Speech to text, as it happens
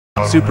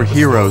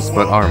Superheroes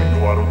but army.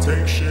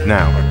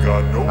 Now,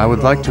 I would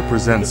like to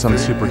present some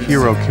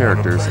superhero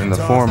characters in the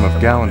form of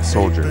gallant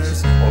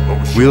soldiers,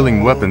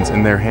 wielding weapons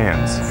in their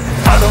hands.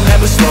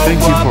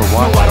 Thank you for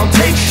watching.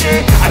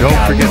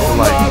 Don't forget to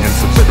like and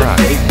subscribe.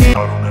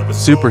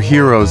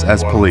 Superheroes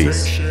as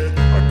police.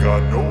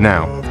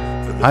 Now,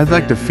 I'd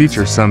like to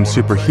feature some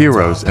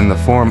superheroes in the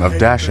form of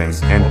dashing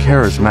and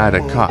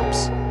charismatic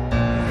cops.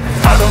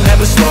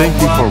 Thank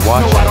you for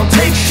watching.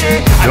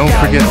 Don't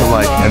forget to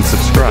like and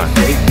subscribe.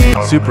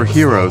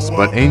 Superheroes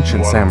but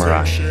ancient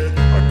samurai.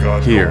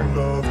 Here,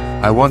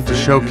 I want to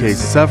showcase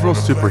several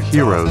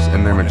superheroes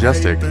in their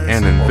majestic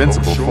and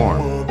invincible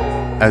form,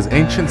 as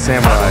ancient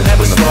samurais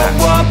from the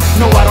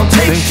past.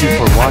 Thank you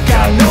for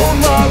watching.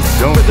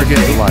 Don't forget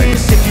to like,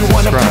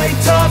 subscribe,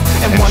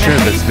 and share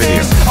this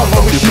video.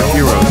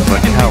 Superheroes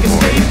but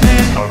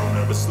cowboys.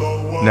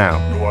 Now,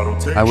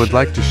 I would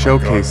like to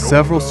showcase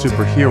several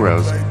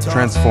superheroes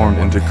transformed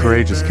into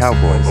courageous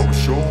cowboys.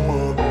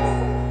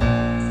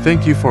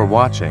 Thank you for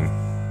watching.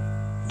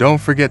 Don't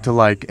forget to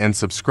like and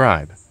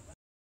subscribe.